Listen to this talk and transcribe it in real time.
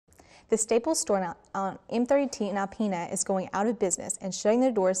The Staples store on M32 in Alpena is going out of business and shutting their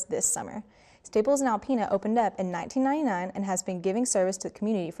doors this summer. Staples in Alpena opened up in 1999 and has been giving service to the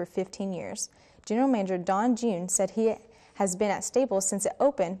community for 15 years. General Manager Don June said he has been at Staples since it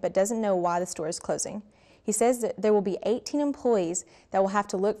opened but doesn't know why the store is closing. He says that there will be 18 employees that will have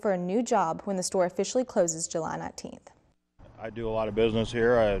to look for a new job when the store officially closes July 19th. I do a lot of business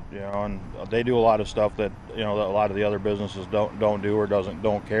here, and they do a lot of stuff that that a lot of the other businesses don't do or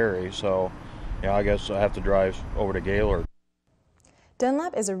don't carry. So, I guess I have to drive over to Gaylord.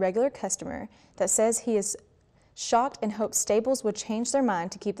 Dunlap is a regular customer that says he is shocked and hopes Staples would change their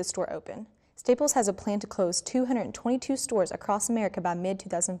mind to keep the store open. Staples has a plan to close 222 stores across America by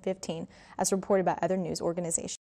mid-2015, as reported by other news organizations.